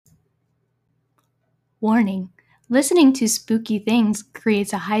Warning: listening to spooky things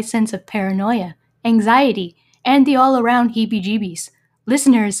creates a high sense of paranoia, anxiety, and the all around heebie jeebies.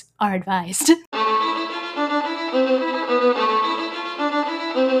 Listeners are advised.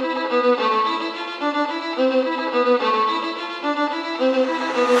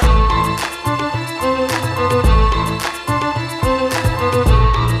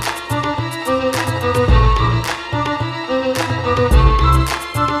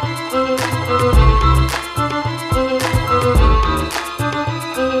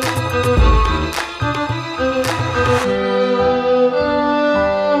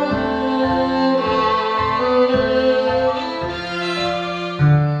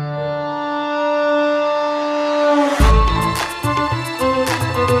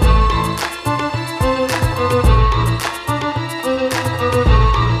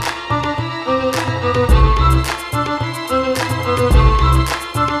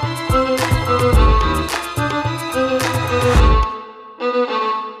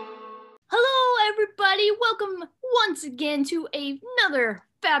 Another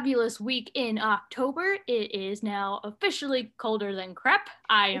fabulous week in October. It is now officially colder than crap.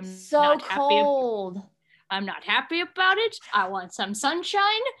 I am so not cold. I'm not happy about it. I want some sunshine.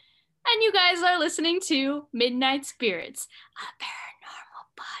 And you guys are listening to Midnight Spirits, a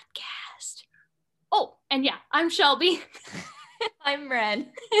paranormal podcast. Oh, and yeah, I'm Shelby. I'm Red.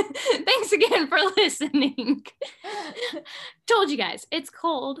 Thanks again for listening. Told you guys, it's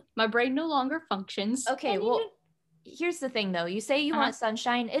cold. My brain no longer functions. Okay, well, here's the thing though. You say you want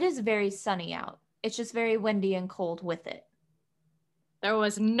sunshine. It is very sunny out. It's just very windy and cold with it. There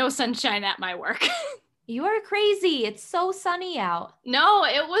was no sunshine at my work. You are crazy. It's so sunny out. No,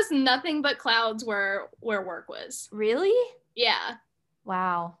 it was nothing but clouds where work was. Really? Yeah.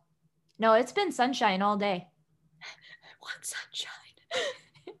 Wow. No, it's been sunshine all day. What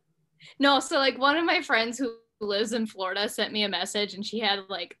sunshine? No, so like one of my friends who lives in Florida sent me a message and she had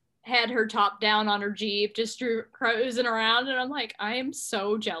her top down on her Jeep just cruising around, and I'm like, I am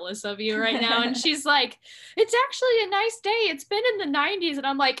so jealous of you right now. And she's like, it's actually a nice day, it's been in the 90s. And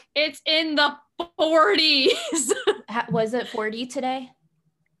I'm like, it's in the 40s. Was it 40 today?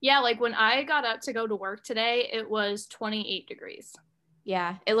 Yeah, like when I got up to go to work today, it was 28 degrees.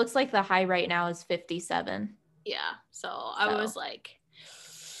 Yeah, it looks like the high right now is 57. Yeah, so I was like,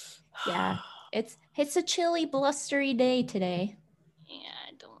 yeah, it's a chilly, blustery day today. Yeah,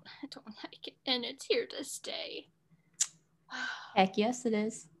 I don't like it, and it's here to stay. Heck yes, it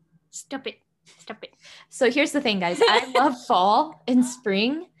is. Stop it. So here's the thing, guys. I love fall and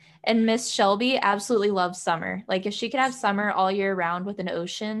spring, and Miss Shelby absolutely loves summer. Like if she could have summer all year round with an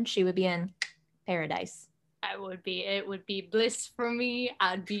ocean, she would be in paradise. It would be bliss for me.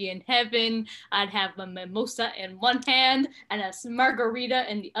 I'd be in heaven. I'd have a mimosa in one hand and a margarita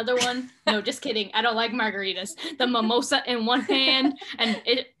in the other one. No, just kidding. I don't like margaritas. The mimosa in one hand, and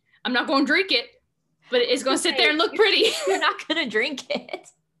I'm not going to drink it, but it's going to sit there and look pretty. You're not going to drink it.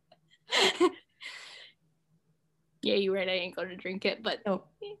 Yeah, you're right. I ain't going to drink it, but nope.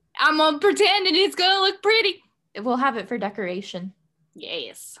 I'm going to pretend and it's going to look pretty. We'll have it for decoration.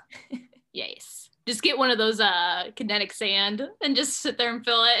 Yes. Yes. Just get one of those kinetic sand and just sit there and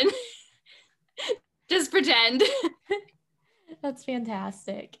fill it. Just pretend. That's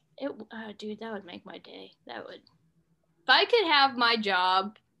fantastic. Dude, that would make my day. That would. If I could have my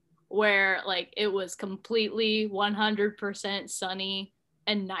job where like it was completely 100% sunny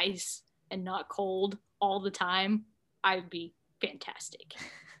and nice and not cold all the time, I'd be fantastic.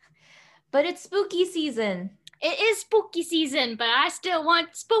 But it's spooky season. It is spooky season, but I still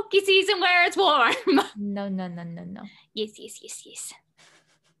want spooky season where it's warm. No. Yes.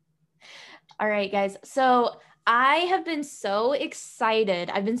 All right, guys. So I have been so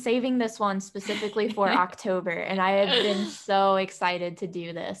excited. I've been saving this one specifically for October, and I have been so excited to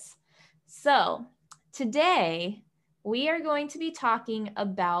do this. So today we are going to be talking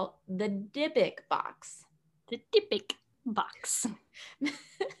about the Dybbuk box. The Dybbuk box.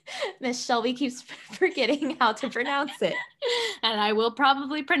 Miss Shelby keeps forgetting how to pronounce it. And I will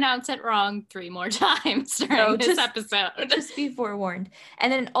probably pronounce it wrong 3 more times during this episode. Just be forewarned.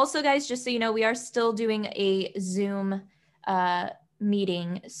 And then also, guys, just so you know, we are still doing a Zoom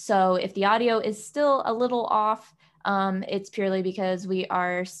meeting. So if the audio is still a little off, it's purely because we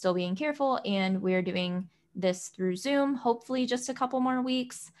are still being careful and we're doing this through Zoom, hopefully just a couple more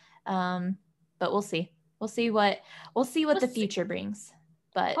weeks. But we'll see. We'll see what the future brings.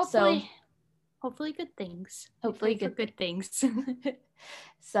 But hopefully good things. Hopefully good things.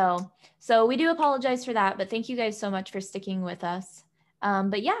 So we do apologize for that, but thank you guys so much for sticking with us.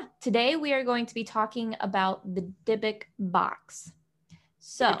 But yeah, today we are going to be talking about the Dybbuk box.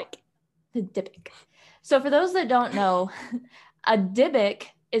 So The Dybbuk. So for those that don't know, a Dybbuk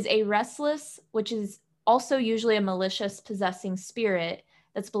is a restless, which is also usually a malicious possessing spirit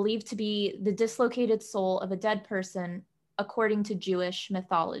that's believed to be the dislocated soul of a dead person, according to Jewish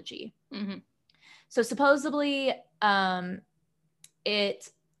mythology. Mm-hmm. So supposedly, it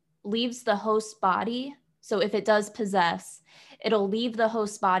leaves the host body. So if it does possess, it'll leave the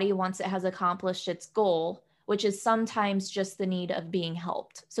host body once it has accomplished its goal, which is sometimes just the need of being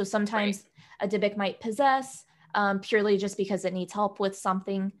helped. So sometimes a Dybbuk might possess purely just because it needs help with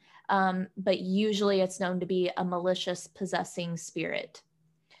something, but usually it's known to be a malicious possessing spirit.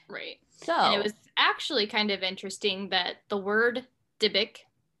 Right. So, and it was actually kind of interesting that the word Dybbuk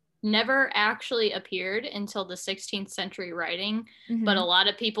never actually appeared until the 16th century writing, but a lot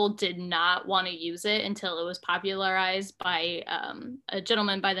of people did not want to use it until it was popularized by a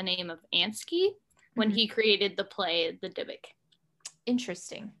gentleman by the name of Ansky when he created the play The Dybbuk.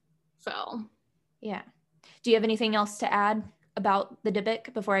 Interesting. So, yeah. Do you have anything else to add about the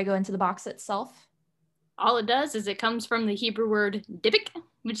Dybbuk before I go into the box itself? All it does is it comes from the Hebrew word Dybbuk,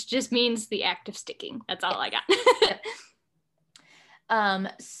 which just means the act of sticking. That's all I got.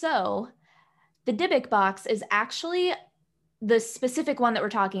 So the Dybbuk box is actually, the specific one that we're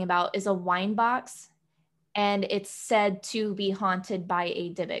talking about is a wine box, and it's said to be haunted by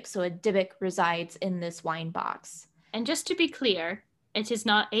a Dybbuk. So a Dybbuk resides in this wine box. And just to be clear, it is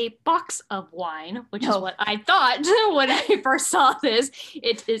not a box of wine, which is what I thought when I first saw this.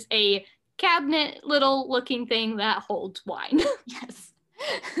 It is a cabinet little looking thing that holds wine. Yes.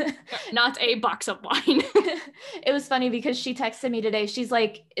 Not a box of wine. It was funny because she texted me today. She's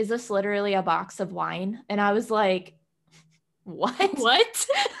like, is this literally a box of wine? And I was like, what?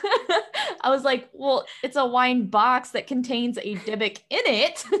 I was like, well, it's a wine box that contains a Dybbuk in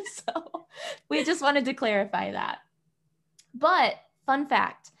it. So we just wanted to clarify that. But fun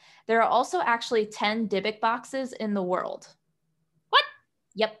fact, there are also actually 10 Dybbuk boxes in the world. What?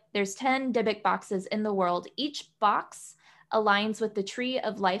 Yep, there's 10 Dybbuk boxes in the world. Each box aligns with the tree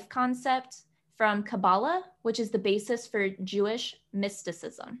of life concept from Kabbalah, which is the basis for Jewish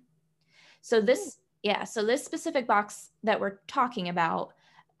mysticism. So this specific box that we're talking about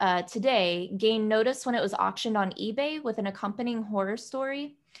today gained notice when it was auctioned on eBay with an accompanying horror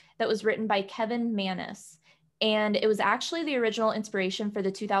story that was written by Kevin Mannis. And it was actually the original inspiration for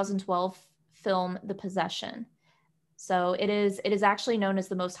the 2012 film, The Possession. So it is actually known as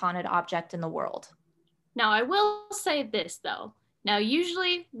the most haunted object in the world. Now, I will say this, though. Now,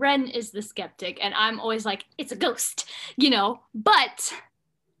 usually Ren is the skeptic, and I'm always like, it's a ghost, But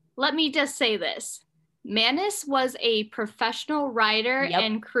let me just say this. Mannis was a professional writer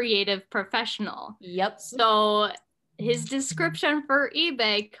and creative professional. Yep. So his description for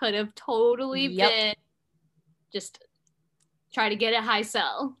eBay could have totally been just try to get a high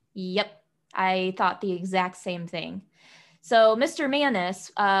sell. Yep. I thought the exact same thing. So Mr.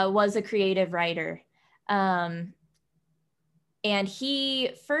 Mannis was a creative writer. And he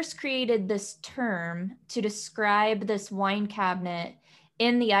first created this term to describe this wine cabinet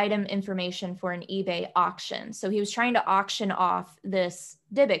in the item information for an eBay auction. So he was trying to auction off this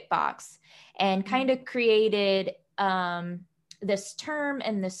Dybbuk box and kind of created this term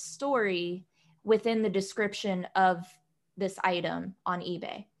and this story within the description of this item on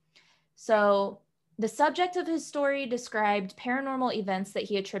eBay. So the subject of his story described paranormal events that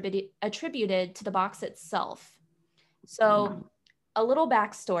he attributed to the box itself. So a little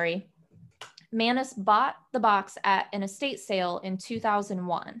backstory. Mannis bought the box at an estate sale in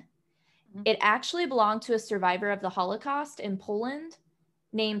 2001. It actually belonged to a survivor of the Holocaust in Poland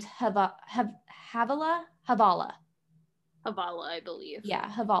named Havala, I believe. Yeah,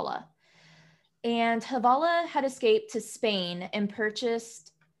 Havala. And Havala had escaped to Spain and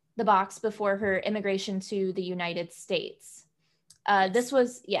purchased the box before her immigration to the United States. This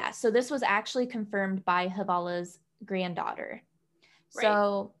was actually confirmed by Havala's granddaughter.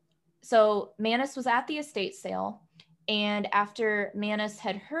 Right. So Mannis was at the estate sale, and after Mannis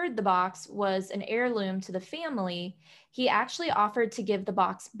had heard the box was an heirloom to the family, he actually offered to give the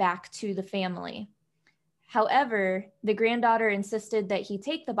box back to the family. However, the granddaughter insisted that he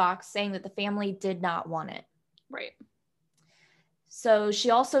take the box, saying that the family did not want it. Right. So she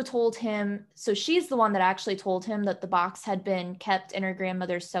also told him, so she's the one that actually told him that the box had been kept in her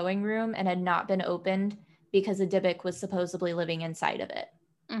grandmother's sewing room and had not been opened because a Dybbuk was supposedly living inside of it.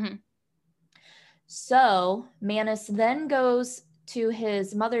 Mm-hmm. So Mannis then goes to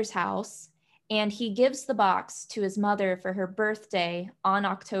his mother's house and he gives the box to his mother for her birthday on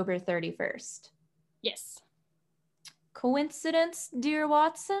October 31st. Yes. Coincidence, dear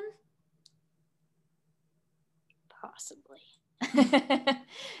Watson? Possibly.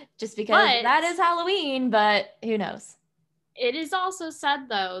 just because that is Halloween, but who knows? It is also said,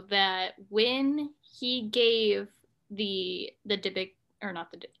 though, that when he gave the Dybbuk, or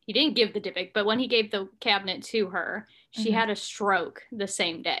not he didn't give the Dybbuk, but when he gave the cabinet to her, she had a stroke the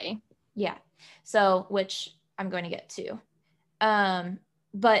same day. Yeah. So, which I'm going to get to.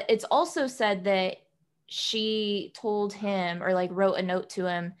 But it's also said that she told him, or like wrote a note to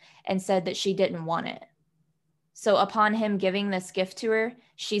him and said that she didn't want it. So upon him giving this gift to her,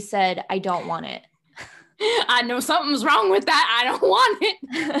 she said, "I don't want it." I know something's wrong with that. I don't want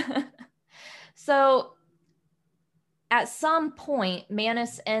it. So at some point,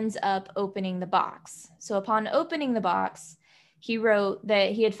 Manus ends up opening the box. So upon opening the box, he wrote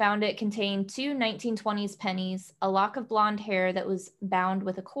that he had found it contained 2 1920s pennies, a lock of blonde hair that was bound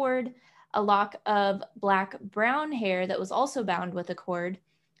with a cord, a lock of black-brown hair that was also bound with a cord,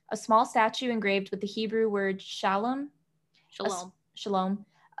 a small statue engraved with the Hebrew word shalom,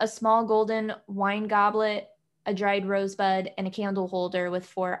 a small golden wine goblet, a dried rosebud, and a candle holder with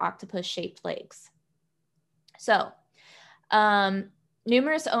 4 octopus-shaped legs. So,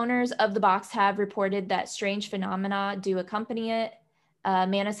 numerous owners of the box have reported that strange phenomena do accompany it.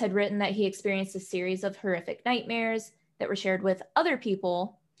 Manus had written that he experienced a series of horrific nightmares that were shared with other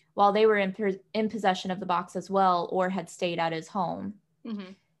people while they were in possession of the box as well, or had stayed at his home.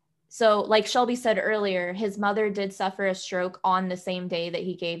 Mm-hmm. So like Shelby said earlier, his mother did suffer a stroke on the same day that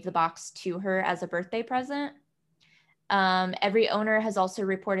he gave the box to her as a birthday present. Every owner has also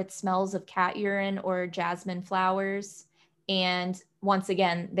reported smells of cat urine or jasmine flowers. And once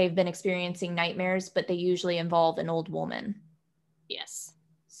again, they've been experiencing nightmares, but they usually involve an old woman. Yes.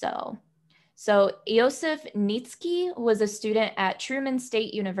 So Iosif Nitsky was a student at Truman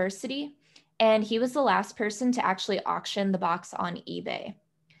State University, and he was the last person to actually auction the box on eBay.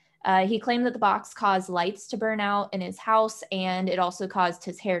 He claimed that the box caused lights to burn out in his house, and it also caused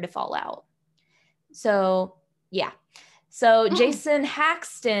his hair to fall out. So, yeah. So Jason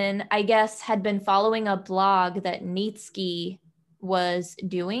Haxton, I guess, had been following a blog that Nitsky was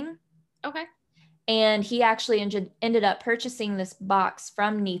doing. Okay. And he actually ended up purchasing this box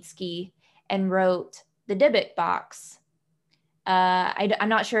from Nitsky and wrote the Dybbuk box. I'm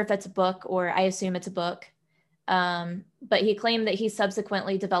not sure if that's a book, or I assume it's a book. But he claimed that he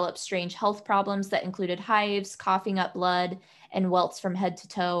subsequently developed strange health problems that included hives, coughing up blood, and welts from head to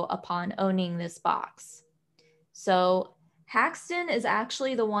toe upon owning this box. So Haxton is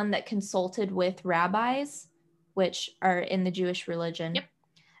actually the one that consulted with rabbis, which are in the Jewish religion,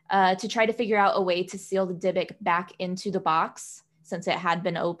 to try to figure out a way to seal the Dybbuk back into the box since it had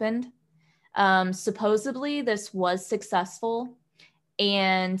been opened. Supposedly, this was successful,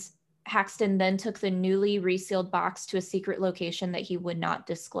 and Haxton then took the newly resealed box to a secret location that he would not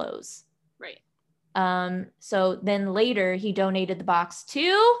disclose. Right. So then later, he donated the box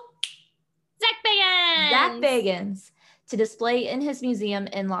to Zach Bagans to display in his museum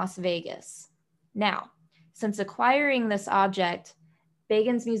in Las Vegas. Now, since acquiring this object,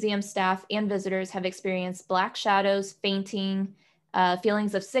 Bagans Museum staff and visitors have experienced black shadows, fainting,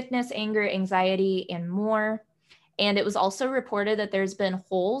 feelings of sickness, anger, anxiety, and more. And it was also reported that there's been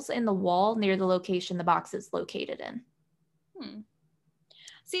holes in the wall near the location the box is located in.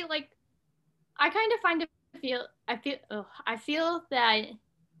 See, like, I kind of I feel that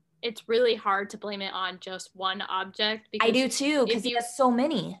it's really hard to blame it on just one object. Because I do too, because he has so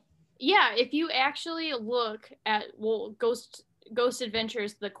many. Yeah, if you actually look at Ghost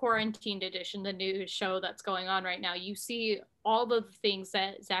Adventures, the quarantined edition, the new show that's going on right now, you see all the things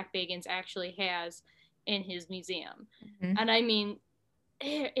that Zach Bagans actually has in his museum. Mm-hmm. And I mean,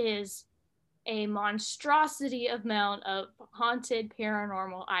 it is a monstrosity amount of haunted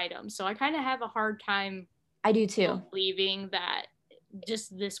paranormal items. So I kind of have a hard time. I do too. Believing that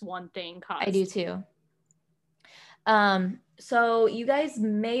just this one thing caused. I do too. So you guys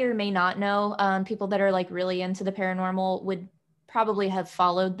may or may not know, people that are like really into the paranormal would probably have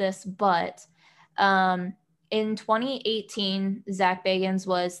followed this, but in 2018, Zach Bagans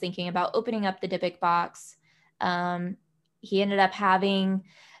was thinking about opening up the Dybbuk box. He ended up having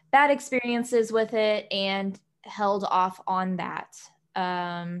bad experiences with it and held off on that.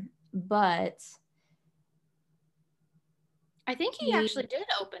 But I think he actually did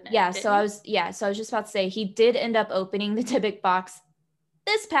open it. Yeah, so I was just about to say he did end up opening the Dybbuk box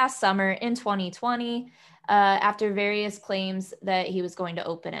this past summer in 2020, after various claims that he was going to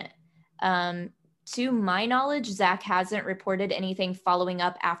open it. To my knowledge, Zach hasn't reported anything following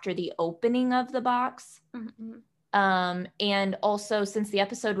up after the opening of the box. Mm-hmm. And also, since the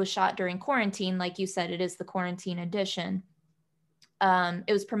episode was shot during quarantine, like you said, it is the quarantine edition.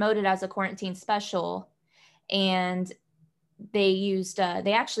 It was promoted as a quarantine special, and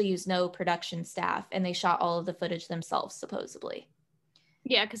they actually used no production staff, and they shot all of the footage themselves, supposedly.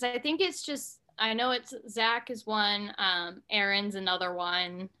 Yeah, because I think it's just, I know it's Zach is one, Aaron's another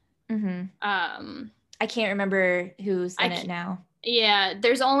one. Mm-hmm. I can't remember who's in it now. Yeah,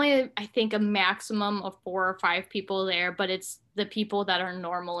 there's only, I think, a maximum of 4 or 5 people there, but it's the people that are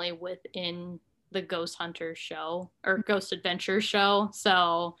normally within the Ghost Hunter show or Ghost Adventure show.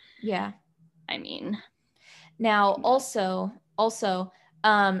 So, yeah. I mean. Now, also, so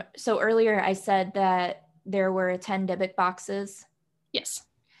earlier I said that there were 10 Dybbuk boxes. Yes.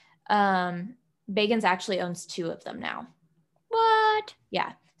 Bagans actually owns 2 of them now. What?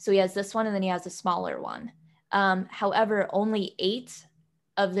 Yeah. So he has this one, and then he has a smaller one. However, only 8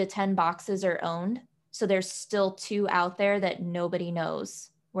 of the 10 boxes are owned. So there's still 2 out there that nobody knows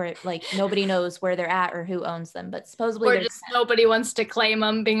where, like, nobody knows where they're at or who owns them. But supposedly, or just nobody wants to claim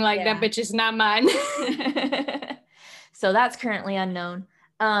them, being like, that bitch is not mine. So that's currently unknown.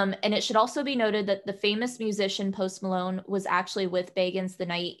 And it should also be noted that the famous musician Post Malone was actually with Bagans the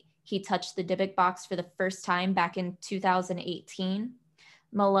night he touched the Dybbuk box for the first time back in 2018.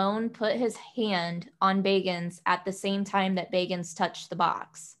 Malone put his hand on Bagans at the same time that Bagans touched the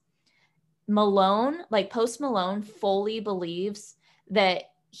box. Malone, like Post Malone, fully believes that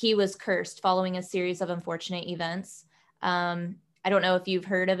he was cursed following a series of unfortunate events. I don't know if you've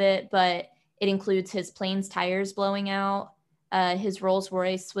heard of it, but it includes his plane's tires blowing out, his Rolls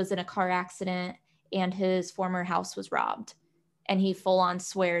Royce was in a car accident, and his former house was robbed. And he full on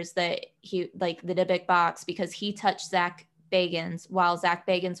swears that he, like, the Dybbuk box, because he touched Zach Bagans while Zach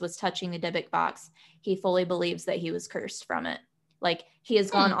Bagans was touching the Dybbuk box, he fully believes that he was cursed from it. Like, he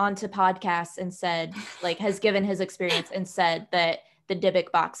has gone on to podcasts and said, like, has given his experience and said that the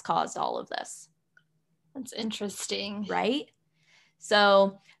Dybbuk box caused all of this. That's interesting. Right?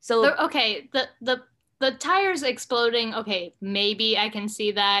 So okay, the tires exploding, okay, maybe I can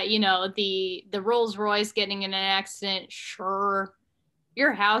see that. You know, the Rolls Royce getting in an accident, sure.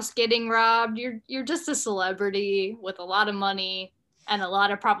 Your house getting robbed, you're just a celebrity with a lot of money and a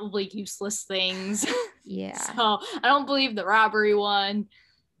lot of probably useless things. Yeah. So I don't believe the robbery one.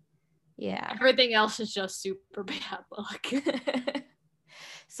 Yeah. Everything else is just super bad luck.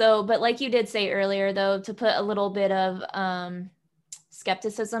 So, but like you did say earlier, though, to put a little bit of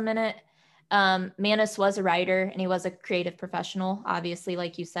skepticism in it, Manus was a writer and he was a creative professional, obviously,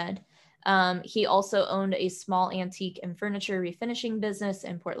 like you said. He also owned a small antique and furniture refinishing business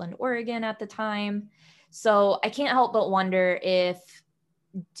in Portland, Oregon at the time. So I can't help but wonder if,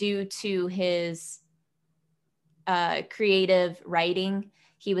 due to his creative writing,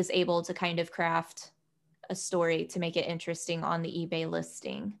 he was able to kind of craft a story to make it interesting on the eBay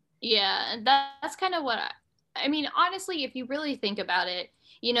listing. Yeah, that's kind of what I mean, honestly, if you really think about it,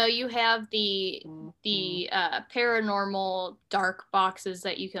 you know, you have the paranormal dark boxes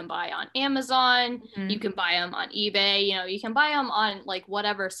that you can buy on Amazon. Mm-hmm. You can buy them on eBay. You know, you can buy them on like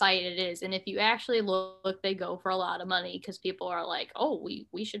whatever site it is. And if you actually look, they go for a lot of money because people are like, oh,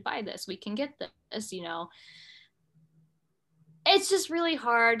 we should buy this. We can get this, you know. It's just really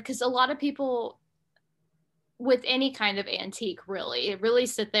hard because a lot of people with any kind of antique really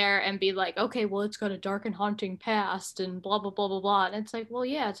sit there and be like, okay, well, it's got a dark and haunting past and blah blah blah blah blah. And it's like, well,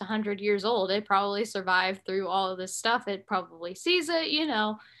 yeah, it's 100 years old, it probably survived through all of this stuff, it probably sees it, you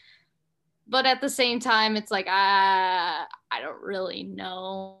know. But at the same time, it's like, I don't really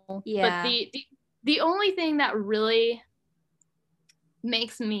know. Yeah. But the only thing that really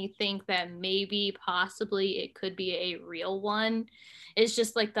makes me think that maybe possibly it could be a real one is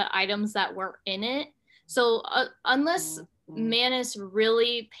just like the items that were in it. So unless Manus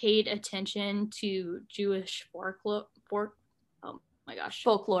really paid attention to Jewish folklore,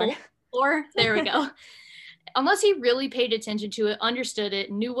 there we go. Unless he really paid attention to it, understood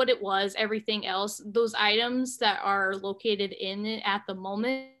it, knew what it was, everything else, those items that are located in it at the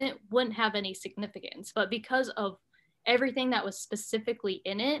moment wouldn't have any significance. But because of everything that was specifically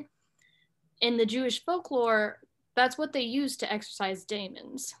in it, in the Jewish folklore, that's what they use to exorcise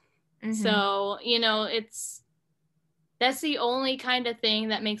demons. Mm-hmm. So, you know, that's the only kind of thing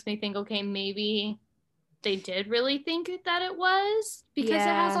that makes me think, okay, maybe they did really think that it was because it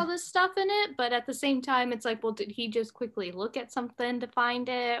has all this stuff in it. But at the same time, it's like, well, did he just quickly look at something to find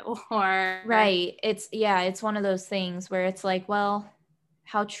it? Or right. It's one of those things where it's like, well,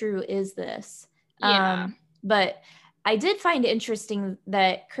 how true is this? Yeah. But I did find interesting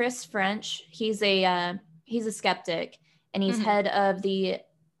that Chris French, he's a skeptic, and he's head of the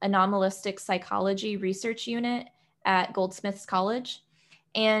anomalistic psychology research unit at Goldsmiths College.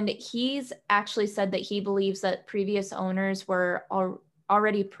 And he's actually said that he believes that previous owners were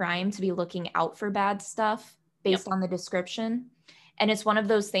already primed to be looking out for bad stuff based on the description. And it's one of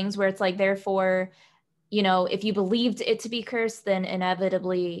those things where it's like, therefore, you know, if you believed it to be cursed, then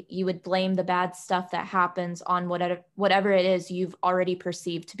inevitably you would blame the bad stuff that happens on whatever it is you've already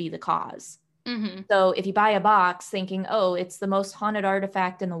perceived to be the cause. Mm-hmm. So if you buy a box thinking, oh, it's the most haunted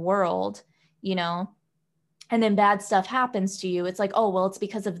artifact in the world, you know, and then bad stuff happens to you, it's like, oh, well, it's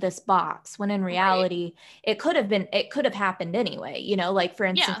because of this box. When in reality, it could have happened anyway, you know, like for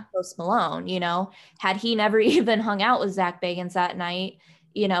instance, Post Malone, you know, had he never even hung out with Zach Bagans that night,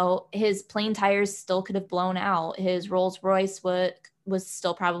 you know, his plane tires still could have blown out. His Rolls Royce was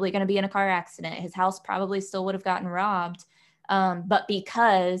still probably going to be in a car accident. His house probably still would have gotten robbed. But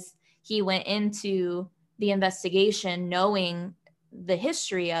because he went into the investigation knowing the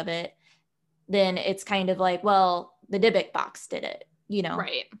history of it, then it's kind of like, well, the Dybbuk box did it, you know,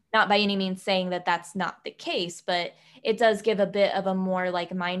 not by any means saying that that's not the case, but it does give a bit of a more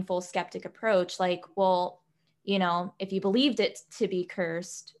like mindful skeptic approach. Like, well, you know, if you believed it to be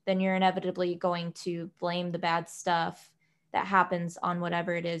cursed, then you're inevitably going to blame the bad stuff that happens on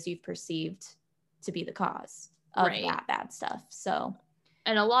whatever it is you've perceived to be the cause of that bad stuff. So,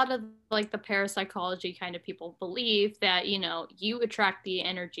 and a lot of like the parapsychology kind of people believe that, you know, you attract the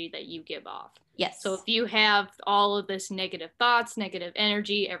energy that you give off. Yes. So if you have all of this negative thoughts, negative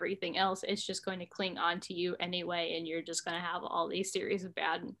energy, everything else, it's just going to cling onto you anyway, and you're just going to have all these series of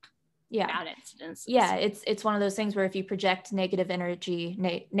bad incidents. Yeah, it's one of those things where if you project negative energy,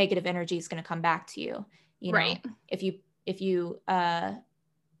 negative energy is going to come back to you. You know, if you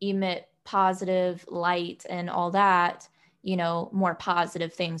emit positive light and all that, you know, more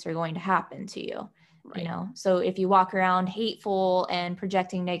positive things are going to happen to you. You know, so if you walk around hateful and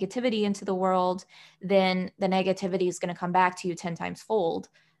projecting negativity into the world, then the negativity is going to come back to you 10 times fold.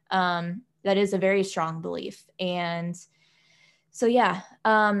 That is a very strong belief. And so, yeah,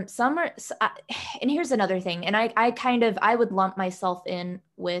 some are, and here's another thing. And I would lump myself in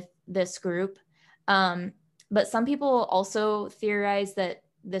with this group. But some people also theorize that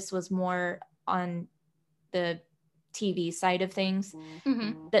this was more on the TV side of things,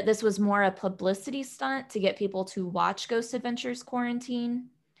 that this was more a publicity stunt to get people to watch Ghost Adventures Quarantine,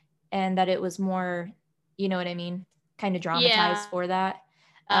 and that it was more, you know what I mean, kind of dramatized for that.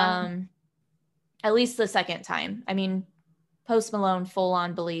 At least the second time. I mean, Post Malone full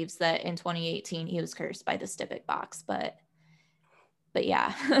on believes that in 2018 he was cursed by the Dybbuk box, but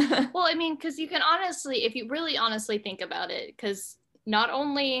yeah. Well, I mean, because you can honestly, if you really honestly think about it, because not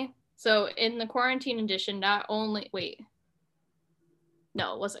only, so in the quarantine edition, not only,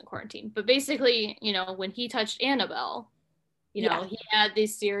 no, it wasn't quarantine, but basically, you know, when he touched Annabelle, you know, he had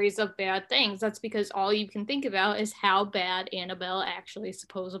this series of bad things. That's because all you can think about is how bad Annabelle actually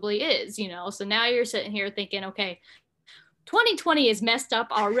supposedly is, you know? So now you're sitting here thinking, okay, 2020 is messed up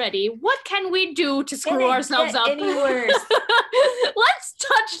already. What can we do to screw ourselves up? Any worse? Let's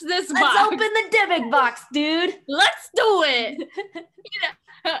touch this box. Let's open the Dybbuk box, dude. Let's do it.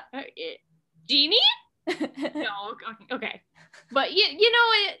 Genie? No, okay. But you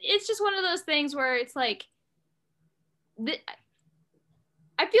know, it's just one of those things where it's like,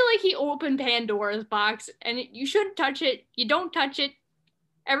 I feel like he opened Pandora's box, and you shouldn't touch it. You don't touch it.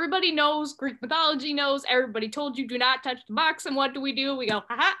 Everybody knows, Greek mythology knows, everybody told you do not touch the box, and what do? We go,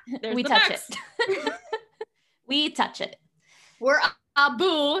 haha, there's the touch box. It. We touch it. We're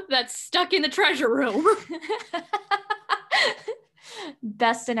Abu that's stuck in the treasure room.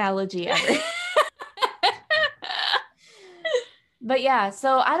 Best analogy ever. But yeah,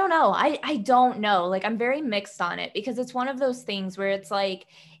 so I don't know. I don't know. Like, I'm very mixed on it, because it's one of those things where it's like,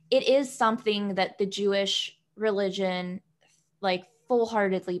 it is something that the Jewish religion, like,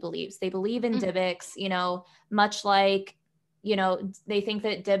 full-heartedly believes. They believe in Dybbuks, you know, much like, you know, they think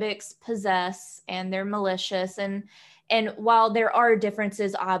that Dybbuks possess and they're malicious. And while there are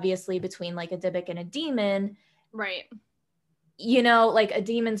differences, obviously, between like a Dybbuk and a demon, right? You know, like a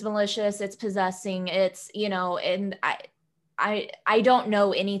demon's malicious, it's possessing, it's, you know, and I don't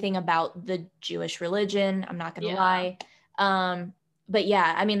know anything about the Jewish religion. I'm not going to lie. But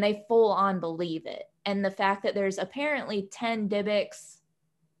yeah, I mean, they full on believe it. And the fact that there's apparently 10 Dybbuks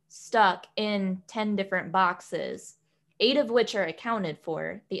stuck in 10 different boxes, 8 of which are accounted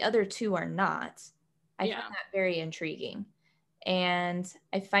for, the other 2 are not. I find that very intriguing. And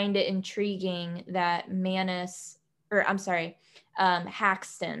I find it intriguing that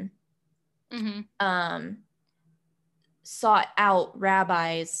Haxton sought out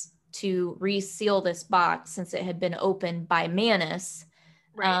rabbis to reseal this box since it had been opened by Manus,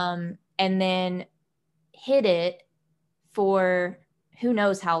 and then hid it for who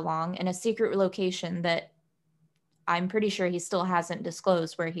knows how long in a secret location that I'm pretty sure he still hasn't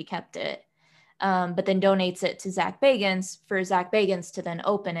disclosed where he kept it. but then donates it to Zach Bagans for Zach Bagans to then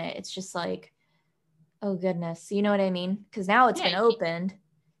open it. It's just like, oh goodness, you know what I mean? Because now it's been opened,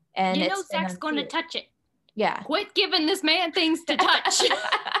 and you it's know Zach's going to touch it. Yeah. Quit giving this man things to touch.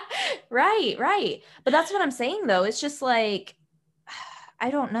 Right. But that's what I'm saying though. It's just like, I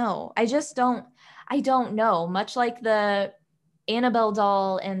don't know. I don't know. Much like the Annabelle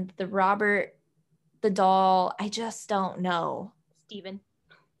doll and the Robert the doll, I just don't know. Steven.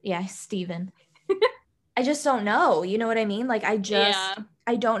 Yeah, Steven. I just don't know. You know what I mean? Like I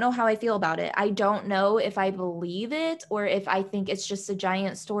don't know how I feel about it. I don't know if I believe it or if I think it's just a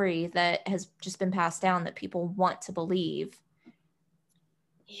giant story that has just been passed down that people want to believe.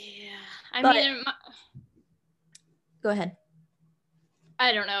 Yeah. I mean, go ahead.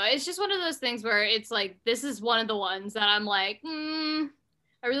 I don't know. It's just one of those things where it's like, this is one of the ones that I'm like,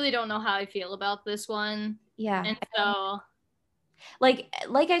 I really don't know how I feel about this one. Yeah. And so, like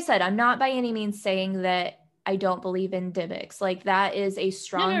I said, I'm not by any means saying that I don't believe in Dybbuk. Like that is a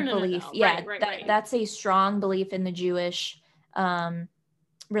strong belief. No. Yeah, right. That's a strong belief in the Jewish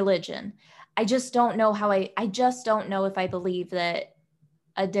religion. I just don't know how I just don't know if I believe that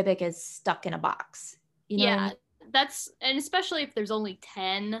a Dybbuk is stuck in a box. You know what I mean? And especially if there's only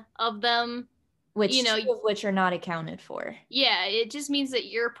 10 of them. Which, you know, 2 of which are not accounted for. Yeah, it just means that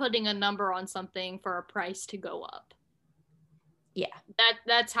you're putting a number on something for a price to go up. Yeah.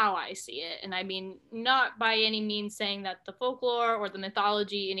 That's how I see it. And I mean, not by any means saying that the folklore or the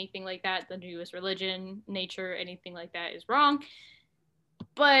mythology, anything like that, the Jewish religion, nature, anything like that is wrong.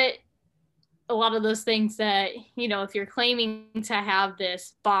 But a lot of those things that, you know, if you're claiming to have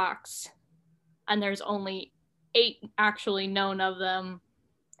this box and there's only 8 actually known of them,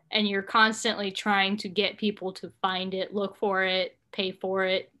 and you're constantly trying to get people to find it, look for it, pay for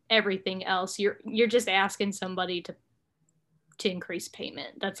it, everything else, you're just asking somebody to increase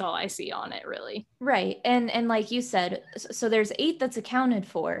payment. That's all I see on it, really. Right. And like you said, so there's 8 that's accounted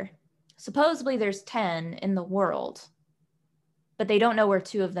for. Supposedly there's 10 in the world, but they don't know where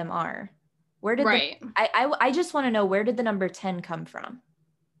 2 of them are. Where did I just want to know, where did the number 10 come from?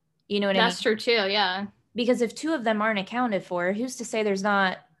 You know what I mean? That's true too, yeah. Because if 2 of them aren't accounted for, who's to say there's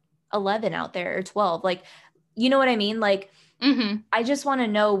not 11 out there or 12? Like, you know what I mean? Like, I just want to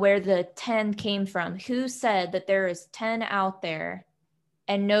know where the 10 came from. Who said that there is 10 out there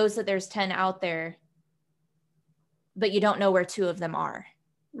and knows that there's 10 out there, but you don't know where 2 of them are?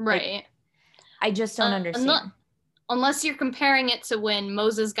 Right. Like, I just don't understand. Unless you're comparing it to when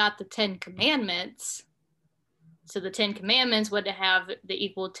Moses got the 10 commandments. So the 10 commandments would have the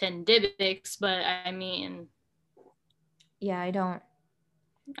equal 10 Dybbuks, but I mean. Yeah, I don't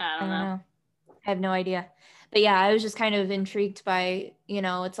know. I have no idea. But yeah, I was just kind of intrigued by, you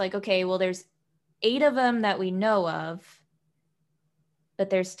know, it's like, okay, well, there's 8 of them that we know of, but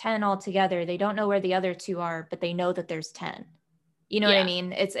there's 10 altogether. They don't know where the other 2 are, but they know that there's 10. You know what I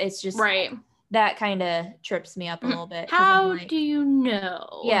mean? It's just right. That kind of trips me up a little bit. How do you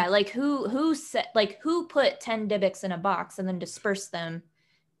know? Yeah, like who put 10 Dybbuks in a box and then dispersed them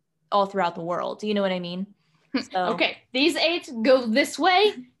all throughout the world? You know what I mean? So, okay, these 8 go this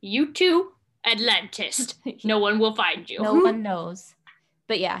way. You 2, Atlantis. No one will find you. No one knows.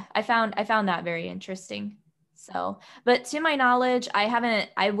 But yeah, I found that very interesting. So, but to my knowledge,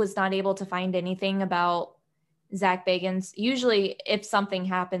 I was not able to find anything about Zach Bagans. Usually if something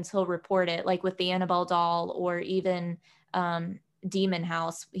happens, he'll report it, like with the Annabelle doll or even Demon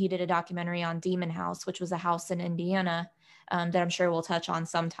House. He did a documentary on Demon House, which was a house in Indiana that I'm sure we'll touch on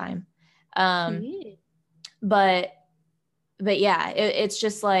sometime. But yeah, it's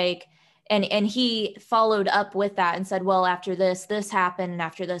just like, and he followed up with that and said, well, after this happened, and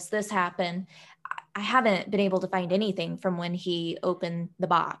after this happened. I haven't been able to find anything from when he opened the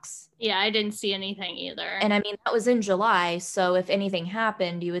box. Yeah, I didn't see anything either. And I mean, that was in July. So if anything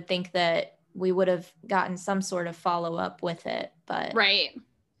happened, you would think that we would have gotten some sort of follow-up with it. But right.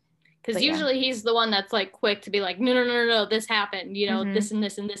 Because usually he's the one that's like quick to be like, no, this happened. You know, this and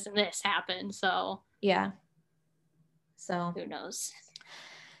this and this and this happened. So yeah. So who knows?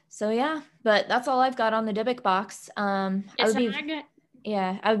 So yeah, but that's all I've got on the Dybbuk box. I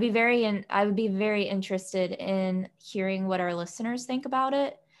would be very interested in hearing what our listeners think about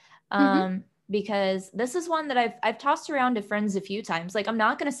it. Because this is one that I've tossed around to friends a few times. Like, I'm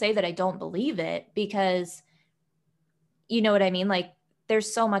not going to say that I don't believe it, because you know what I mean? Like,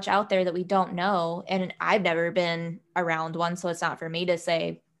 there's so much out there that we don't know. And I've never been around one. So it's not for me to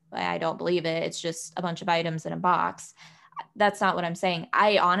say, I don't believe it. It's just a bunch of items in a box. That's not what I'm saying.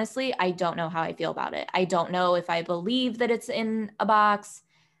 I honestly don't know how I feel about it. I don't know if I believe that it's in a box.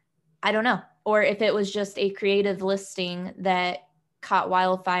 I don't know. Or if it was just a creative listing that caught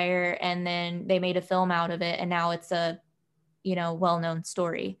wildfire and then they made a film out of it and now it's a, well-known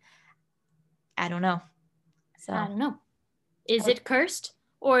story. I don't know. So I don't know. Is it cursed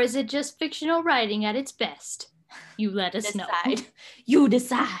or is it just fictional writing at its best? You let us know. You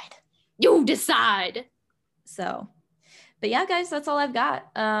decide. You decide. So, but yeah, guys, that's all I've got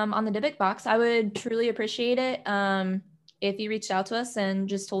on the Dybbuk box. I would truly appreciate it if you reached out to us and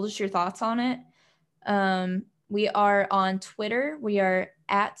just told us your thoughts on it. We are on Twitter. We are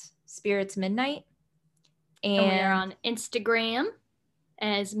at Spirits Midnight. And we are on Instagram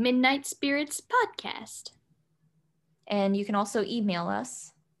as Midnight Spirits Podcast. And you can also email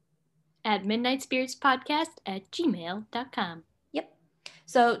us at midnightspiritspodcast@gmail.com. Yep.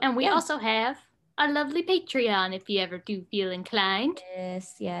 So, and we also have a lovely Patreon if you ever do feel inclined.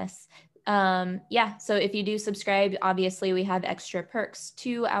 Yes. So if you do subscribe, obviously we have extra perks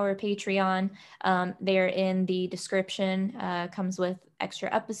to our Patreon. They're in the description, comes with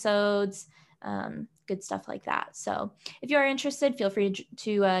extra episodes, good stuff like that. So if you are interested, feel free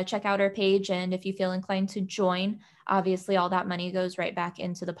to check out our page. And if you feel inclined to join, obviously all that money goes right back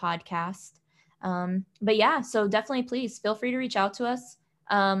into the podcast. But yeah, so definitely please feel free to reach out to us.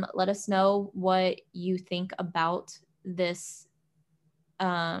 Let us know what you think about this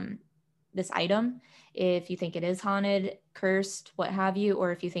item, if you think it is haunted, cursed, what have you,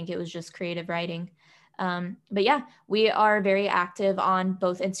 or if you think it was just creative writing. But yeah, we are very active on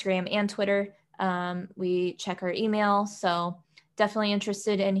both Instagram and Twitter. We check our email, so definitely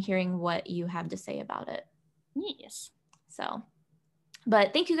interested in hearing what you have to say about it. Yes. So,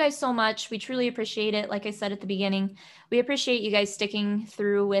 but thank you guys so much. We truly appreciate it. Like I said at the beginning, we appreciate you guys sticking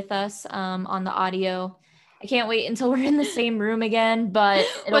through with us on the audio. I can't wait until we're in the same room again, but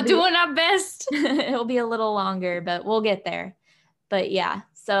we're doing our best. It'll be a little longer, but we'll get there. But yeah,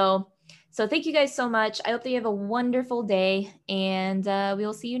 so thank you guys so much. I hope that you have a wonderful day, and we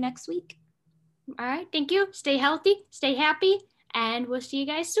will see you next week. All right. Thank you. Stay healthy, stay happy, and we'll see you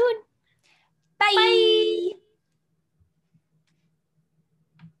guys soon.